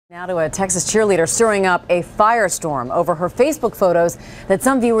Now to a Texas cheerleader stirring up a firestorm over her Facebook photos that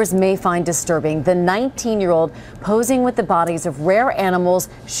some viewers may find disturbing. The 19-year-old posing with the bodies of rare animals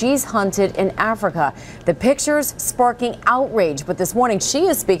she's hunted in Africa. The pictures sparking outrage, but this morning she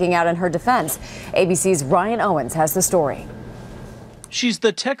is speaking out in her defense. ABC's Ryan Owens has the story. She's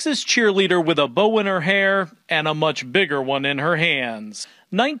the Texas cheerleader with a bow in her hair and a much bigger one in her hands.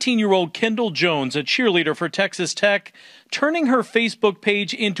 19-year-old Kendall Jones, a cheerleader for Texas Tech, turning her Facebook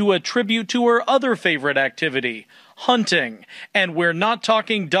page into a tribute to her other favorite activity, hunting. And we're not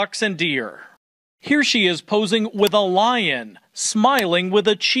talking ducks and deer. Here she is posing with a lion, smiling with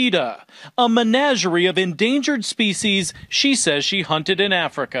a cheetah, a menagerie of endangered species she says she hunted in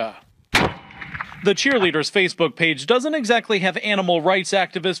Africa. The cheerleader's Facebook page doesn't exactly have animal rights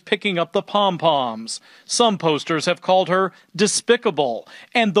activists picking up the pom-poms. Some posters have called her despicable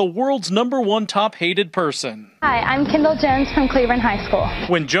and the world's #1 top hated person. Hi, I'm Kendall Jones from Cleburne High School.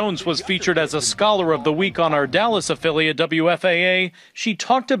 When Jones was featured as a Scholar of the Week on our Dallas affiliate WFAA, she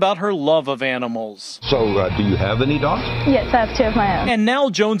talked about her love of animals. So, do you have any dogs? Yes, I have 2 of my own. And now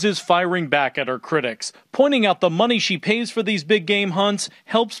Jones is firing back at her critics, pointing out the money she pays for these big game hunts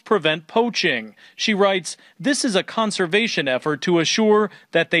helps prevent poaching. She writes, "This is a conservation effort to assure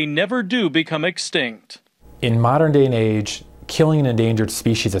that they never do become extinct." In modern day and age, killing an endangered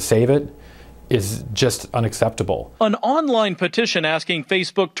species to save it is just unacceptable. An online petition asking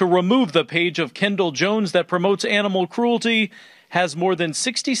Facebook to remove the page of Kendall Jones that promotes animal cruelty has more than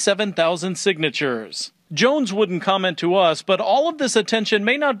 67,000 signatures. Jones wouldn't comment to us, but all of this attention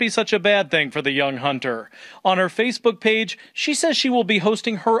may not be such a bad thing for the young hunter. On her Facebook page, she says she will be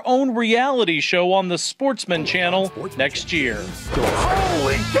hosting her own reality show on the Sportsman channel next year.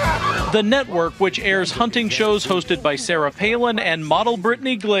 Holy cow! The network, which airs hunting shows hosted by Sarah Palin and model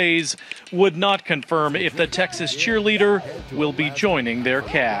Brittany Glaze, would not confirm if the Texas cheerleader will be joining their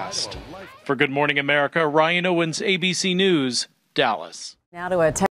cast. For Good Morning America, Ryan Owens, ABC News, Dallas. Now to a